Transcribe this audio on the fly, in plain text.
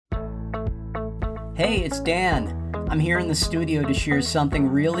Hey, it's Dan. I'm here in the studio to share something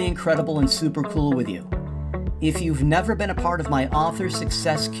really incredible and super cool with you. If you've never been a part of my author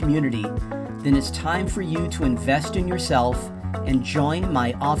success community, then it's time for you to invest in yourself and join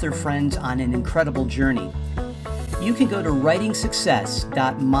my author friends on an incredible journey. You can go to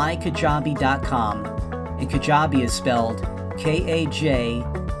writingsuccess.mykajabi.com, and Kajabi is spelled Kajabi,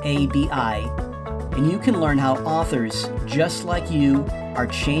 and you can learn how authors just like you are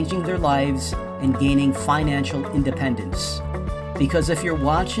changing their lives and gaining financial independence. Because if you're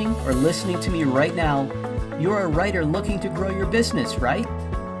watching or listening to me right now, you're a writer looking to grow your business, right?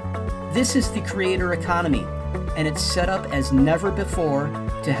 This is the creator economy, and it's set up as never before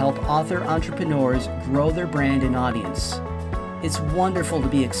to help author entrepreneurs grow their brand and audience. It's wonderful to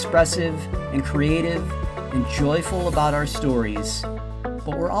be expressive and creative and joyful about our stories,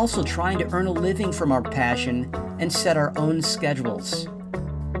 but we're also trying to earn a living from our passion and set our own schedules.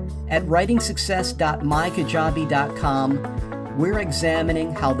 At writingsuccess.mykajabi.com, we're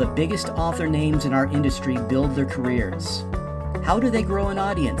examining how the biggest author names in our industry build their careers. How do they grow an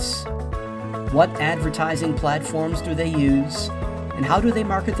audience? What advertising platforms do they use? And how do they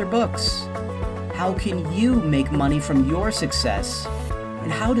market their books? How can you make money from your success? And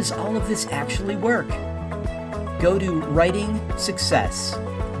how does all of this actually work? Go to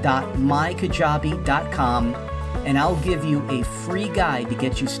writingsuccess.mykajabi.com and I'll give you a free guide to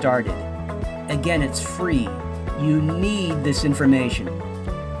get you started. Again, it's free. You need this information.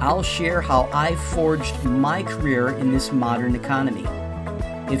 I'll share how I forged my career in this modern economy.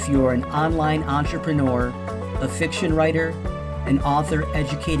 If you're an online entrepreneur, a fiction writer, an author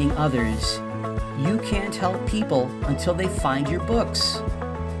educating others, you can't help people until they find your books.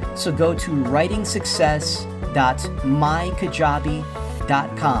 So go to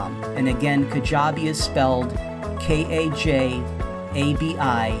writingsuccess.mykajabi.com, and again, Kajabi is spelled Kajabi,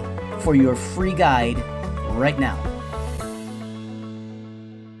 for your free guide right now.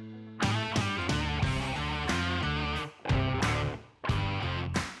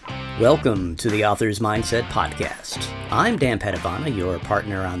 Welcome to the Author's Mindset Podcast. I'm Dan Padavona, your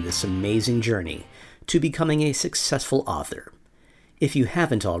partner on this amazing journey to becoming a successful author. If you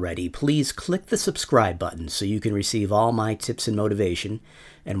haven't already, please click the subscribe button so you can receive all my tips and motivation.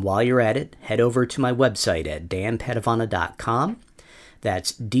 And while you're at it, head over to my website at danpadavona.com.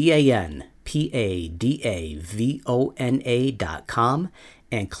 That's DANPADAVONA.com,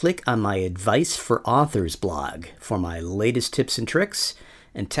 and click on my Advice for Authors blog for my latest tips and tricks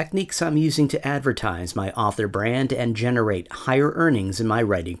and techniques I'm using to advertise my author brand and generate higher earnings in my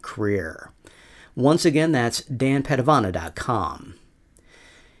writing career. Once again, that's danpadavona.com.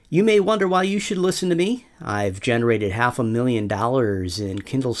 You may wonder why you should listen to me. I've generated $500,000 in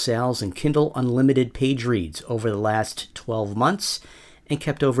Kindle sales and Kindle Unlimited page reads over the last 12 months and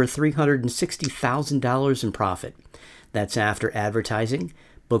kept over $360,000 in profit. That's after advertising,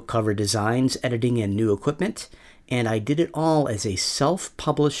 book cover designs, editing, and new equipment, and I did it all as a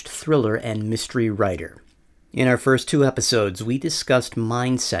self-published thriller and mystery writer. In our first two episodes, we discussed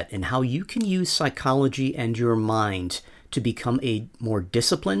mindset and how you can use psychology and your mind to become a more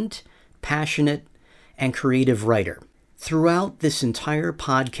disciplined, passionate, and creative writer. Throughout this entire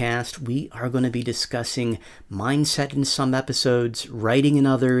podcast, we are going to be discussing mindset in some episodes, writing in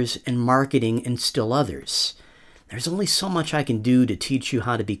others, and marketing in still others. There's only so much I can do to teach you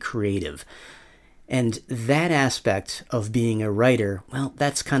how to be creative. And that aspect of being a writer, well,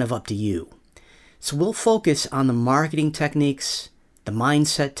 that's kind of up to you. So we'll focus on the marketing techniques, the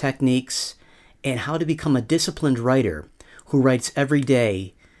mindset techniques, and how to become a disciplined writer who writes every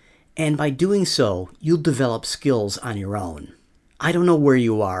day, and by doing so, you'll develop skills on your own. I don't know where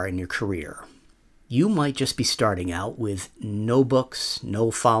you are in your career. You might just be starting out with no books,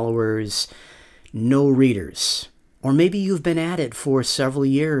 no followers, no readers. Or maybe you've been at it for several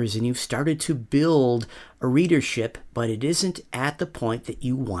years and you've started to build a readership, but it isn't at the point that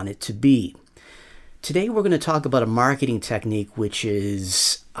you want it to be. Today we're going to talk about a marketing technique which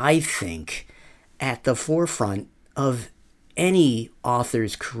is, I think, at the forefront of any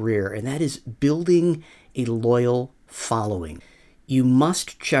author's career, and that is building a loyal following. You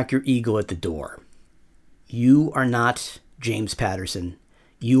must check your ego at the door. You are not James Patterson.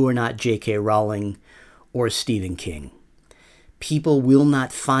 You are not J.K. Rowling or Stephen King. People will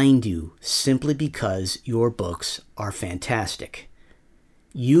not find you simply because your books are fantastic.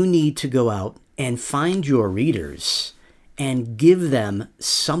 You need to go out and find your readers and give them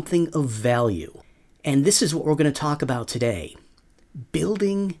something of value. And this is what we're going to talk about today.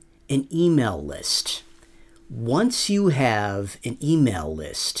 Building an email list. Once you have an email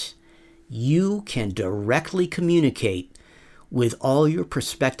list, you can directly communicate with all your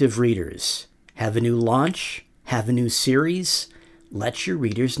prospective readers, Have a new launch? Have a new series? Let your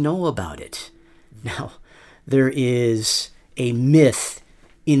readers know about it. Now, there is a myth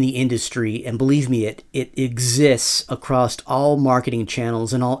in the industry, and believe me, it exists across all marketing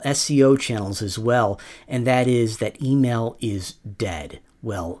channels and all SEO channels as well, and that is that email is dead.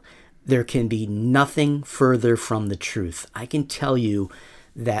 Well, there can be nothing further from the truth. I can tell you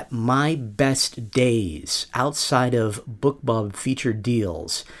that my best days outside of BookBub featured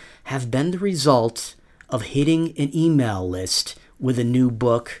deals have been the result of hitting an email list with a new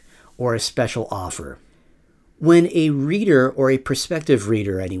book or a special offer. When a reader, or a prospective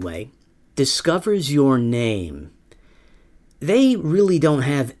reader anyway, discovers your name, they really don't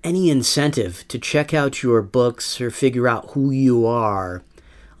have any incentive to check out your books or figure out who you are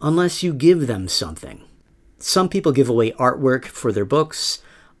unless you give them something. Some people give away artwork for their books.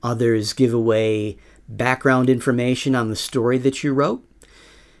 Others give away background information on the story that you wrote.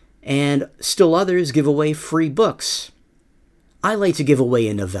 And still others give away free books. I like to give away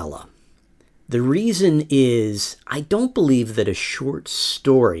a novella. The reason is I don't believe that a short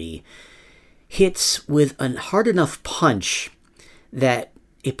story hits with a hard enough punch that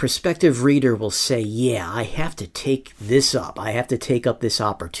a prospective reader will say, yeah, I have to take this up. I have to take up this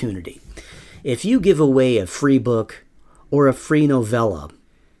opportunity. If you give away a free book or a free novella,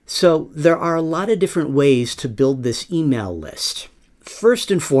 so there are a lot of different ways to build this email list. First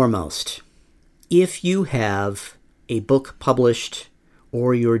and foremost, if you have a book published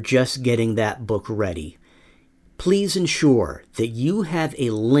or you're just getting that book ready, please ensure that you have a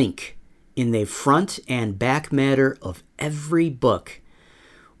link in the front and back matter of every book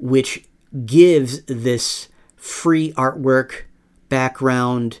which gives this free artwork,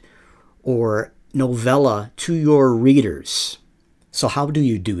 background, or novella to your readers. So how do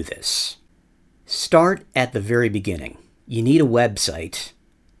you do this? Start at the very beginning. You need a website,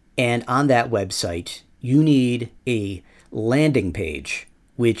 and on that website, you need a landing page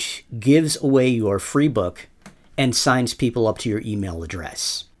which gives away your free book and signs people up to your email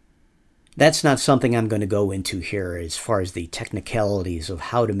address. That's not something I'm going to go into here as far as the technicalities of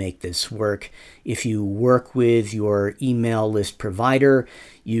how to make this work. If you work with your email list provider,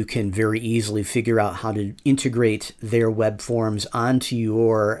 you can very easily figure out how to integrate their web forms onto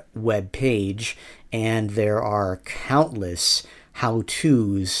your web page, and there are countless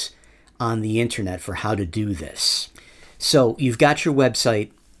how-tos on the internet for how to do this. So you've got your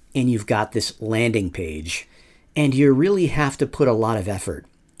website and you've got this landing page, and you really have to put a lot of effort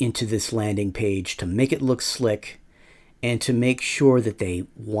into this landing page to make it look slick and to make sure that they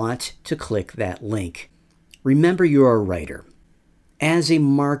want to click that link. Remember, you're a writer. As a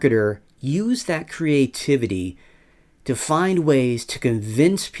marketer, use that creativity to find ways to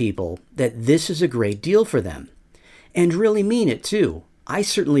convince people that this is a great deal for them. And really mean it too. I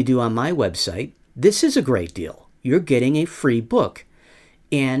certainly do on my website. This is a great deal. You're getting a free book.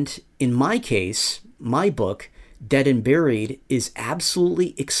 And in my case, my book, Dead and Buried, is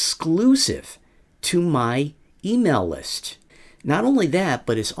absolutely exclusive to my email list. Not only that,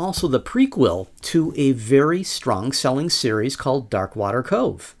 but it's also the prequel to a very strong selling series called Darkwater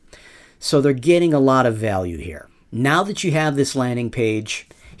Cove. So they're getting a lot of value here. Now that you have this landing page,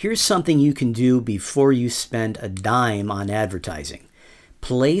 here's something you can do before you spend a dime on advertising.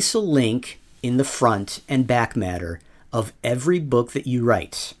 Place a link in the front and back matter of every book that you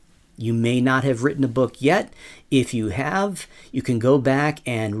write. You may not have written a book yet. If you have, you can go back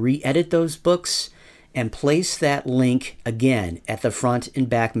and re-edit those books and place that link again at the front and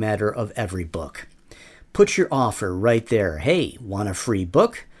back matter of every book. Put your offer right there. Hey, want a free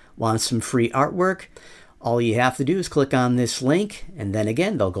book? Want some free artwork? All you have to do is click on this link, and then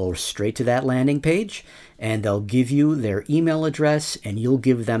again, they'll go straight to that landing page, and they'll give you their email address, and you'll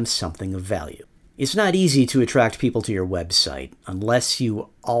give them something of value. It's not easy to attract people to your website unless you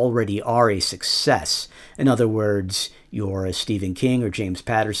already are a success. In other words, you're a Stephen King or James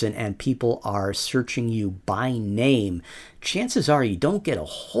Patterson, and people are searching you by name. Chances are you don't get a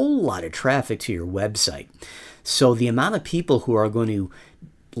whole lot of traffic to your website. So the amount of people who are going to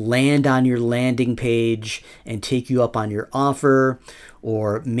land on your landing page and take you up on your offer,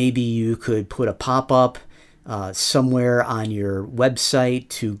 or maybe you could put a pop-up somewhere on your website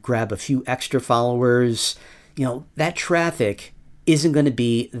to grab a few extra followers, that traffic isn't going to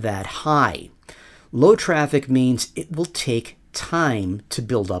be that high. Low traffic means it will take time to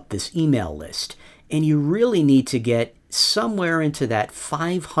build up this email list, and you really need to get somewhere into that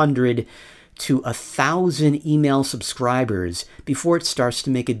 500 to 1,000 email subscribers before it starts to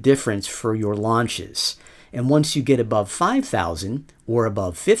make a difference for your launches. And once you get above 5,000 or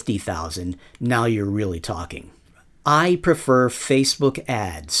above 50,000, now you're really talking. I prefer Facebook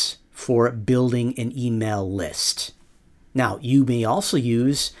ads for building an email list. Now, you may also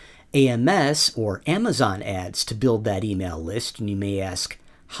use AMS or Amazon ads to build that email list, and you may ask,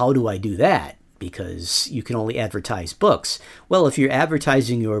 how do I do that? Because you can only advertise books. Well, if you're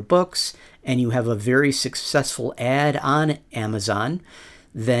advertising your books and you have a very successful ad on Amazon,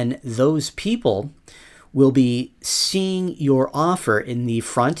 then those people will be seeing your offer in the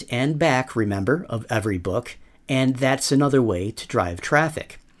front and back, remember, of every book, and that's another way to drive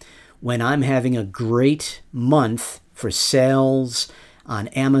traffic. When I'm having a great month for sales on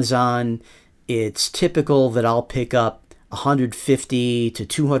Amazon, it's typical that I'll pick up 150 to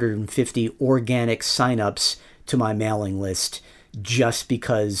 250 organic signups to my mailing list just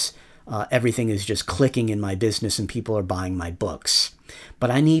because everything is just clicking in my business and people are buying my books. But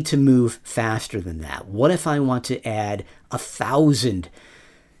I need to move faster than that. What if I want to add 1,000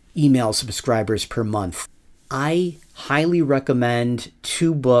 email subscribers per month? I highly recommend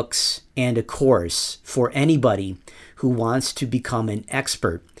 2 books and a course for anybody who wants to become an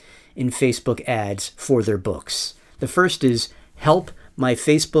expert in Facebook ads for their books. The first is Help My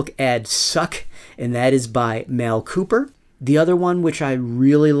Facebook Ads Suck, and that is by Mal Cooper. The other one, which I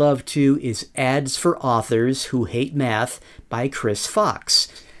really love too, is Ads for Authors Who Hate Math by Chris Fox.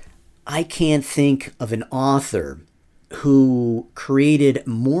 I can't think of an author who created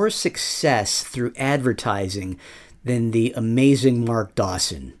more success through advertising than the amazing Mark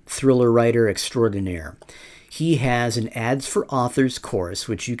Dawson, thriller writer extraordinaire. He has an Ads for Authors course,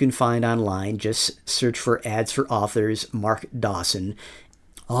 which you can find online. Just search for Ads for Authors, Mark Dawson.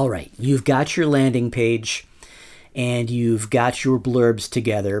 All right, you've got your landing page and you've got your blurbs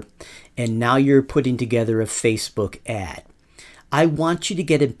together, and now you're putting together a Facebook ad. I want you to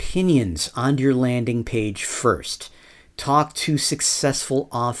get opinions on your landing page first. Talk to successful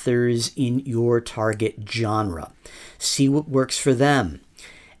authors in your target genre. See what works for them.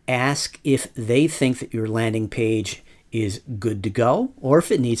 Ask if they think that your landing page is good to go or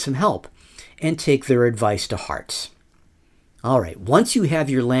if it needs some help, and take their advice to heart. All right, once you have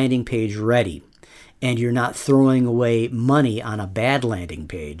your landing page ready and you're not throwing away money on a bad landing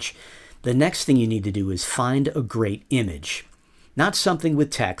page, the next thing you need to do is find a great image. Not something with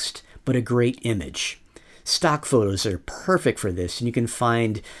text, but a great image. Stock photos are perfect for this, and you can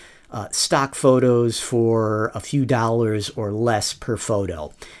find stock photos for a few dollars or less per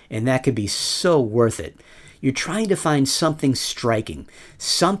photo, and that could be so worth it. You're trying to find something striking,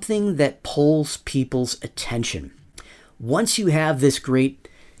 something that pulls people's attention. Once you have this great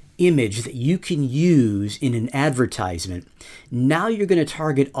image that you can use in an advertisement, now you're going to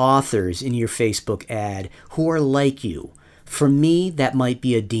target authors in your Facebook ad who are like you. For me, that might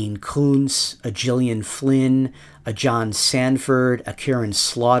be a Dean Koontz, a Gillian Flynn, a John Sanford, a Karen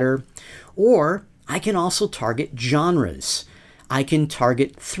Slaughter, or I can also target genres. I can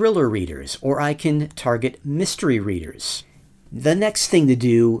target thriller readers, or I can target mystery readers. The next thing to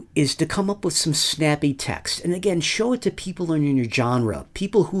do is to come up with some snappy text. And again, show it to people in your genre,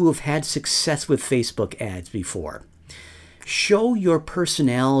 people who have had success with Facebook ads before. Show your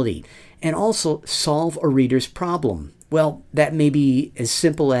personality and also solve a reader's problem. Well, that may be as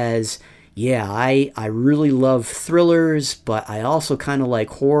simple as, yeah, I really love thrillers, but I also kind of like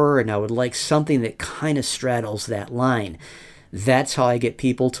horror, and I would like something that kind of straddles that line. That's how I get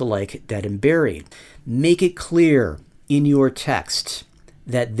people to like Dead and Buried. Make it clear in your text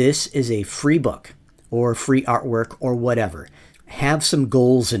that this is a free book or free artwork or whatever. Have some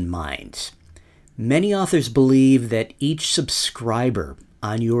goals in mind. Many authors believe that each subscriber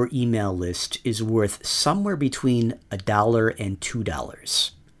on your email list is worth somewhere between $1 and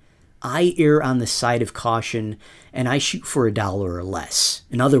 $2. I err on the side of caution, and I shoot for $1 or less.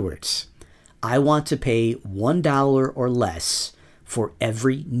 In other words, I want to pay $1 or less for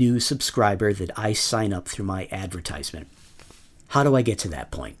every new subscriber that I sign up through my advertisement. How do I get to that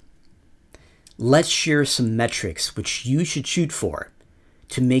point? Let's share some metrics which you should shoot for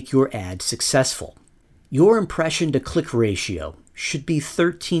to make your ad successful. Your impression to click ratio should be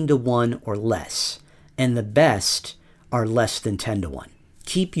 13-1 or less, and the best are less than 10-1.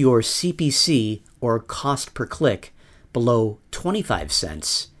 Keep your CPC, or cost per click, below 25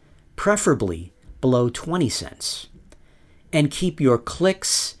 cents, preferably below 20 cents. And keep your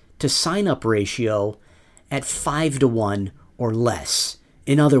clicks to sign up ratio at 5-1 or less.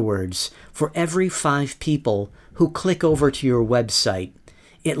 In other words, for every 5 people who click over to your website,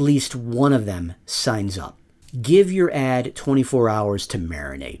 at least one of them signs up. Give your ad 24 hours to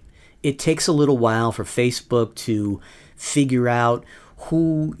marinate. It takes a little while for Facebook to figure out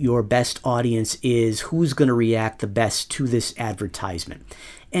who your best audience is, who's going to react the best to this advertisement.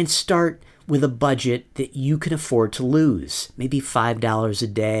 And start with a budget that you can afford to lose, maybe $5 a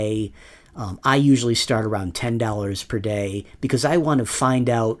day. I usually start around $10 per day because I want to find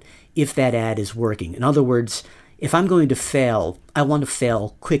out if that ad is working. In other words, if I'm going to fail, I want to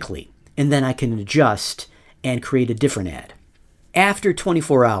fail quickly, and then I can adjust and create a different ad. After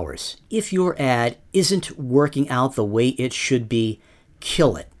 24 hours, if your ad isn't working out the way it should be,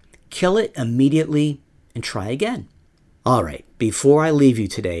 kill it. Kill it immediately and try again. All right, before I leave you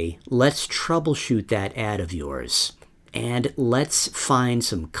today, let's troubleshoot that ad of yours. And let's find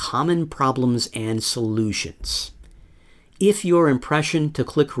some common problems and solutions. If your impression to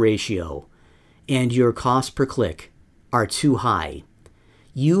click ratio and your cost per click are too high,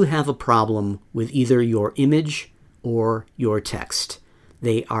 you have a problem with either your image or your text.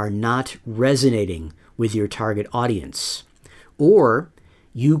 They are not resonating with your target audience. Or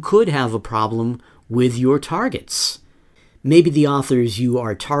you could have a problem with your targets. Maybe the authors you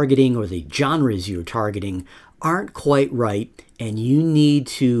are targeting or the genres you're targeting aren't quite right, and you need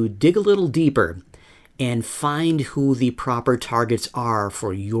to dig a little deeper and find who the proper targets are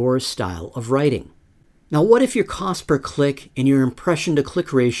for your style of writing. Now, what if your cost per click and your impression to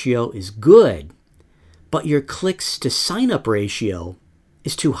click ratio is good, but your clicks to sign up ratio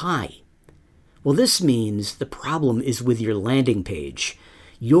is too high? Well, this means the problem is with your landing page.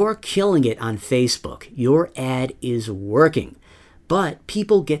 You're killing it on Facebook. Your ad is working, but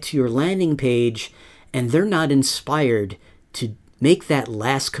people get to your landing page and they're not inspired to make that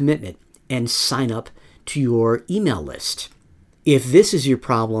last commitment and sign up to your email list. If this is your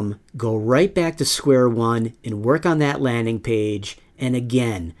problem, go right back to square one and work on that landing page. And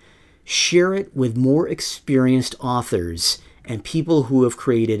again, share it with more experienced authors and people who have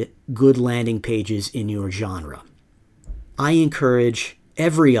created good landing pages in your genre. I encourage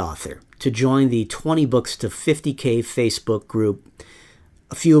every author to join the 20 Books to 50K Facebook group.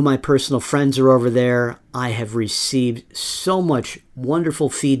 A few of my personal friends are over there. I have received so much wonderful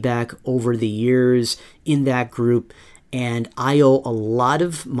feedback over the years in that group, and I owe a lot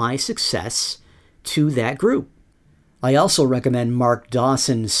of my success to that group. I also recommend Mark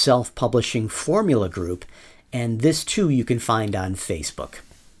Dawson's self-publishing formula group, and this too you can find on Facebook.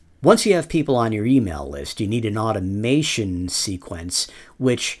 Once you have people on your email list, you need an automation sequence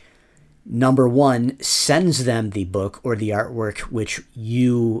which, number one, sends them the book or the artwork which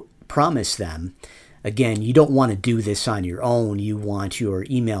you promised them. Again, you don't want to do this on your own. You want your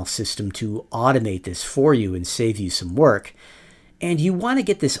email system to automate this for you and save you some work. And you want to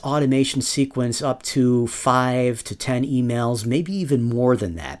get this automation sequence up to 5 to 10 emails, maybe even more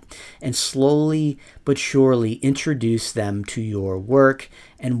than that, and slowly but surely introduce them to your work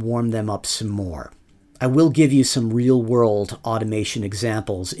and warm them up some more. I will give you some real-world automation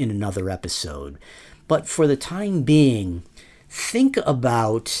examples in another episode, but for the time being, think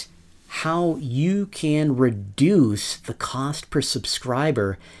about how you can reduce the cost per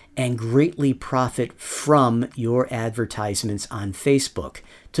subscriber and greatly profit from your advertisements on Facebook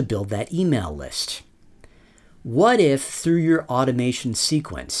to build that email list. What if, through your automation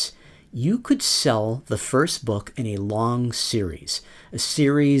sequence, you could sell the first book in a long series, a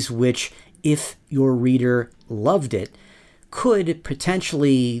series which, if your reader loved it, could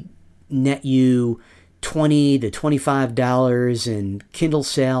potentially net you $20 to $25 in Kindle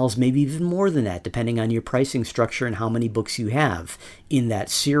sales, maybe even more than that, depending on your pricing structure and how many books you have in that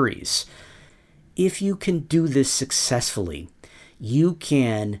series. If you can do this successfully, you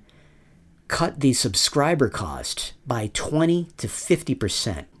can cut the subscriber cost by 20 to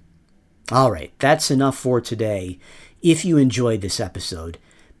 50%. All right, that's enough for today. If you enjoyed this episode,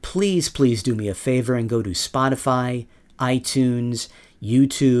 please do me a favor and go to Spotify, iTunes,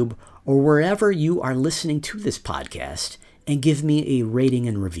 YouTube, or wherever you are listening to this podcast and give me a rating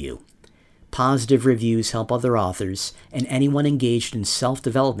and review. Positive reviews help other authors and anyone engaged in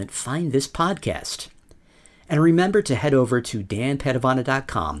self-development find this podcast. And remember to head over to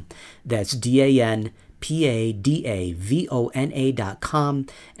danpadavona.com. That's DanPadavona.com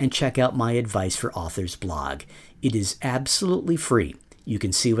and check out my Advice for Authors blog. It is absolutely free. You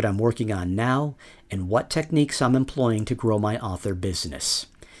can see what I'm working on now and what techniques I'm employing to grow my author business.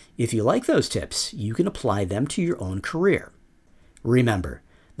 If you like those tips, you can apply them to your own career. Remember,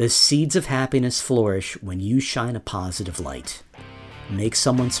 the seeds of happiness flourish when you shine a positive light. Make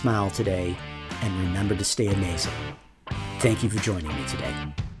someone smile today, and remember to stay amazing. Thank you for joining me today.